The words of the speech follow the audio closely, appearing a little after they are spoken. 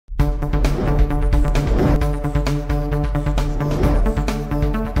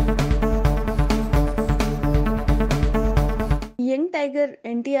Tiger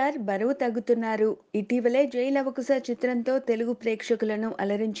NTR బరువు తగ్గుతున్నారు. ఇటీవలే జై లవకుశ చిత్రంతో తెలుగు ప్రేక్షకులను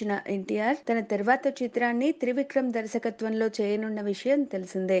అలరించిన ఎన్టీఆర్ తన తర్వాత చిత్రాన్ని త్రివిక్రమ్ దర్శకత్వంలో చేయనున్న విషయం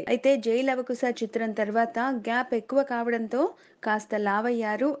తెలిసిందే. అయితే జై లవకుశ చిత్రం తర్వాత గ్యాప్ ఎక్కువ కావడంతో కాస్త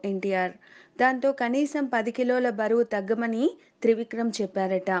లావయ్యారు ఎన్టీఆర్. దాంతో కనీసం 10 కిలోల బరువు తగ్గమని త్రివిక్రమ్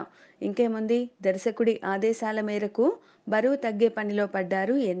చెప్పారట. ఇంకేముంది, దర్శకుడి ఆదేశాల మేరకు బరువు తగ్గే పనిలో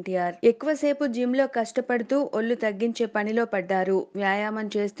పడ్డారు ఎన్టీఆర్. ఎక్కువసేపు జిమ్ లో కష్టపడుతూ ఒళ్ళు తగ్గించే పనిలో పడ్డారు. వ్యాయామం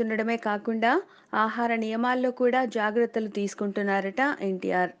చేస్తుండడమే కాకుండా ఆహార నియమాల్లో కూడా జాగ్రత్తలు తీసుకుంటున్నారట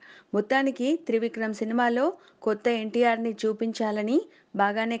ఎన్టీఆర్. మొత్తానికి త్రివిక్రమ్ సినిమాలో కొత్త ఎన్టీఆర్ ని చూపించాలని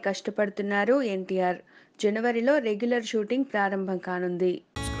బాగానే కష్టపడుతున్నారు ఎన్టీఆర్. జనవరిలో రెగ్యులర్ షూటింగ్ ప్రారంభం కానుంది.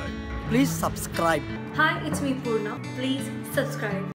 Please subscribe. Hi, it's me Purna. Please subscribe.